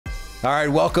All right,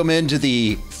 welcome into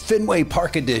the Fenway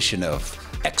Park edition of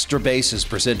Extra Bases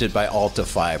presented by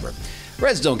Altafiber.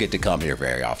 Reds don't get to come here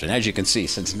very often. As you can see,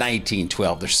 since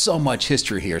 1912, there's so much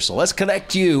history here. So let's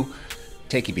connect you,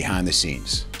 take you behind the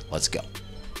scenes. Let's go.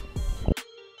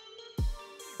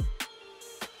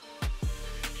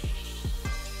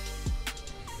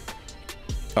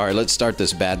 All right, let's start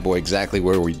this bad boy exactly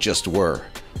where we just were.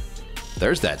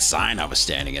 There's that sign I was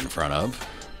standing in front of.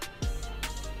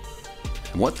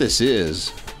 And what this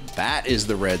is, that is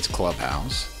the Reds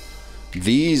clubhouse.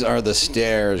 These are the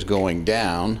stairs going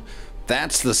down.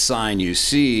 That's the sign you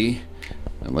see.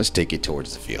 And let's take you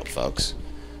towards the field, folks.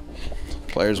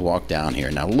 Players walk down here.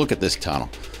 Now look at this tunnel.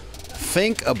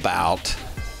 Think about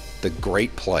the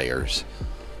great players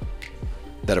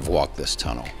that have walked this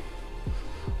tunnel.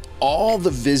 All the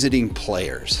visiting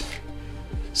players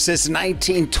since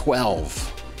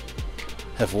 1912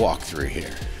 have walked through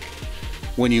here.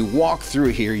 When you walk through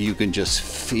here, you can just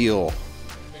feel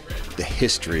the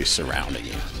history surrounding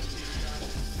you.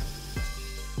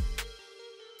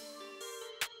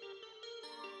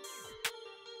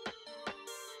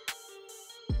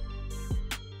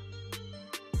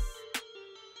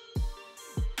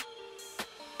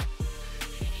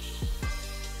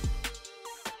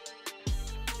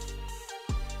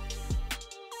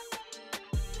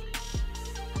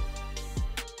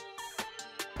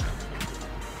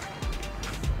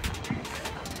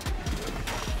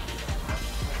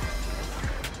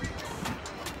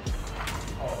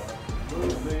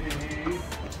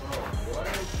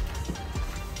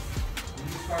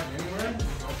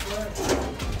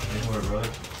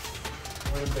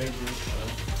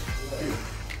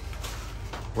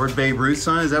 Where'd Babe Ruth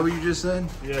sign? Is that what you just said?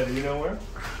 Yeah, do you know where?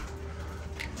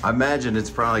 I imagine it's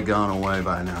probably gone away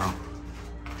by now.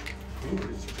 Ooh,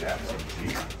 it's Jack's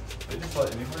Jeep. They just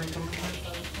let anybody come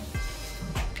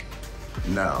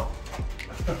in? No.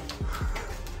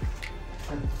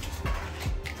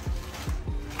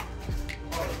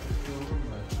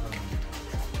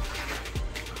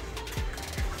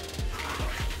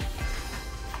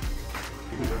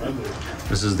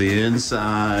 This is the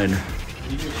inside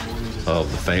of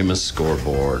the famous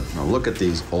scoreboard. Now look at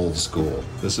these old school.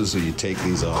 This is you take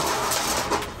these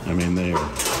off. I mean,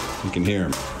 you can hear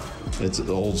them. It's as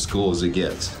old school as it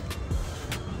gets.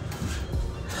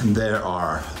 And there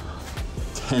are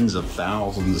tens of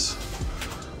thousands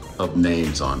of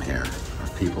names on here.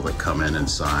 People that come in and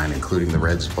sign, including the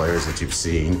Reds players that you've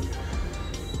seen.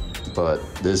 But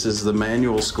this is the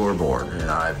manual scoreboard, and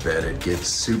I bet it gets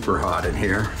super hot in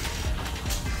here.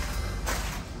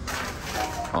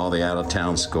 All the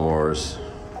out-of-town scores,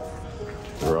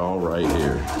 they're all right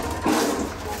here.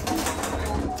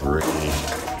 3.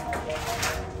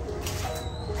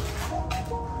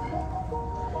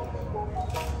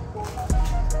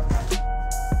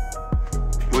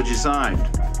 What'd you sign?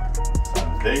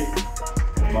 Date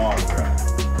and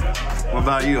autograph. What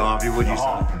about you, Hoppy? What'd you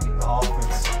sign? The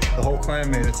Hoffmans. The whole clan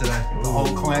made it today. The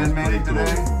whole clan made it today?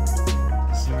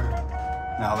 Yes, sir.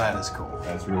 Now that is cool.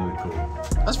 That's really cool.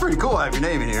 That's pretty cool to have your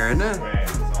name in here, isn't it? Man,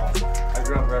 it's awesome. I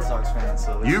grew up a Red Sox fan,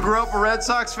 so You grew up a Red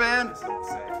Sox fan? it's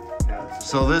insane. Yeah,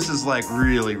 So this is like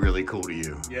really, really cool to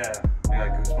you. yeah, I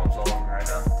got goosebumps all over me right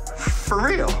now. For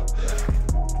real?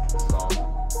 This is awesome.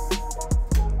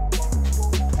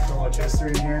 So much history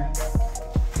in here.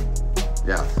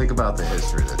 Yeah, think about the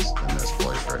history that's in this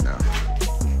place right now.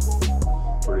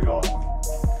 Pretty awesome.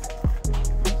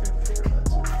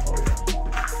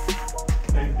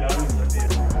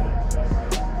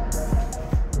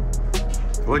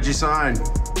 What'd you sign?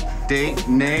 Date,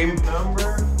 name?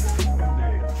 Number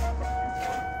and date.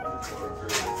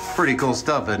 Pretty cool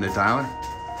stuff, isn't it, Tyler?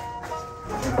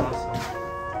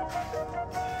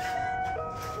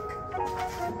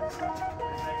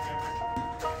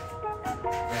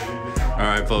 All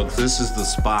right, folks, this is the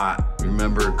spot.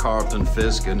 Remember Carlton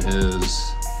Fisk and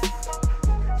his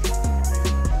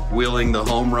wheeling the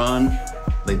home run?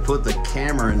 They put the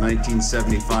camera in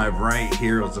 1975 right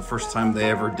here. It was the first time they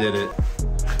ever did it.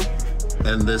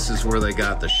 And this is where they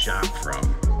got the shot from.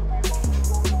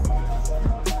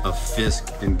 Of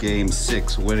Fisk in Game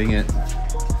 6 winning it.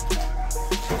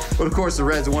 But of course the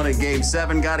Reds won in Game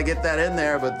 7. Got to get that in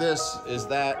there. But this is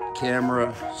that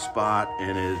camera spot,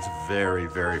 and it's a very,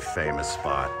 very famous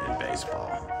spot in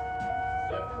baseball.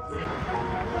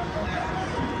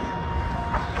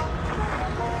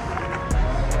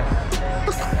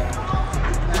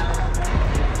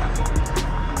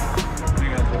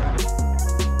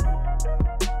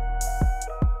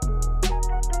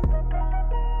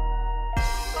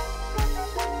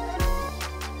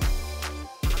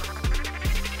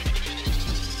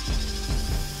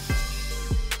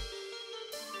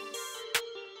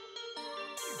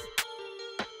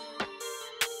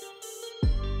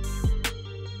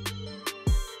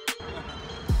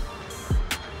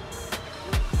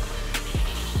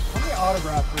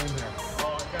 autographs are in there?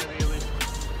 Oh, it's gotta be at least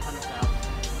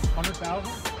 100,000.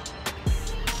 100,000?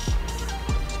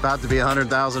 It's about to be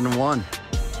 100,001.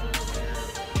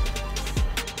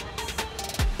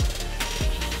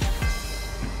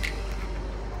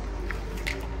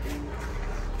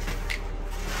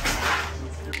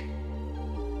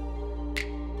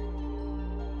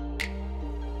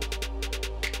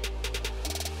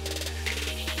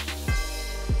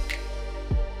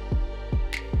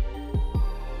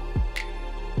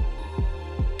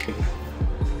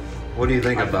 What do you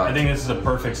think about I think this is a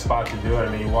perfect spot to do it. I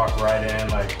mean, you walk right in,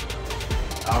 like,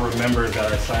 I'll remember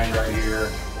that I signed right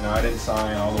here. You know, I didn't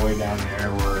sign all the way down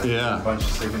there where Yeah. a bunch of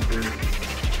signatures.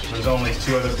 There's only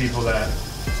three people that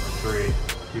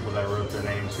wrote their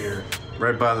names here.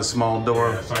 right by the small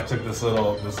door? Yeah, so I took this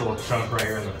little chunk right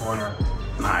here in the corner.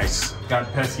 Nice.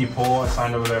 Got pesky pole. I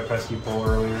signed over there pesky pole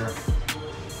earlier.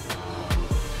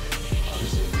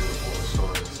 Obviously, a beautiful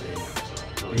historic stadium.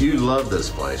 So really You love this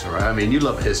place, right? I mean, you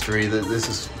love history. This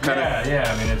is kind of...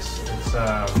 yeah. I mean, it's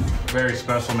very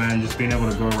special, man. Just being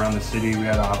able to go around the city. We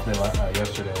had an off day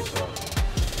yesterday, so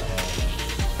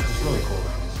it's really cool,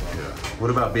 man. So,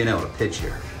 What about being able to pitch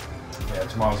here? yeah,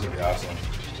 tomorrow's gonna be awesome.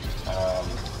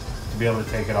 To be able to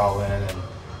take it all in, and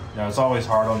you know, it's always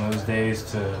hard on those days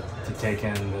to take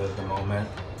in the moment,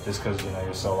 just because you know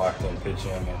you're so locked in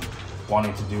pitching and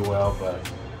wanting to do well. But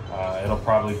it'll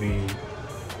probably be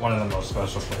one of the most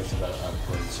special places that I've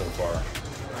played so far.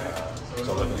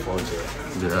 So looking forward to it.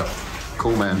 Yeah.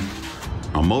 Cool, man.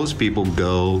 Now, most people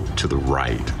go to the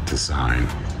right to sign.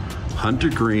 Hunter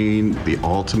Green, the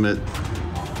ultimate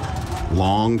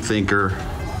long thinker,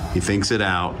 he thinks it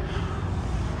out.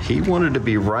 He wanted to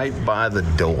be right by the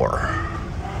door.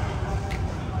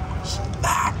 So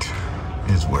that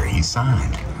is where he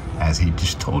signed, as he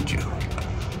just told you.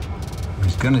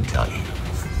 He's gonna tell you.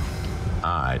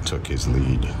 I took his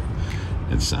lead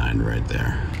and signed right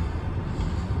there.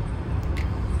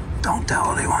 Don't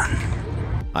tell anyone.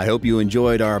 I hope you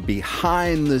enjoyed our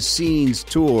behind-the-scenes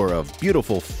tour of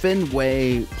beautiful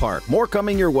Fenway Park. More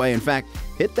coming your way. In fact,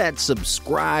 hit that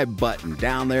subscribe button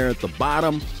down there at the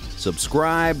bottom.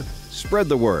 Subscribe, spread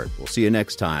the word. We'll see you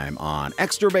next time on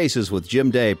Extra Bases with Jim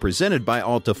Day, presented by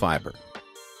altafiber.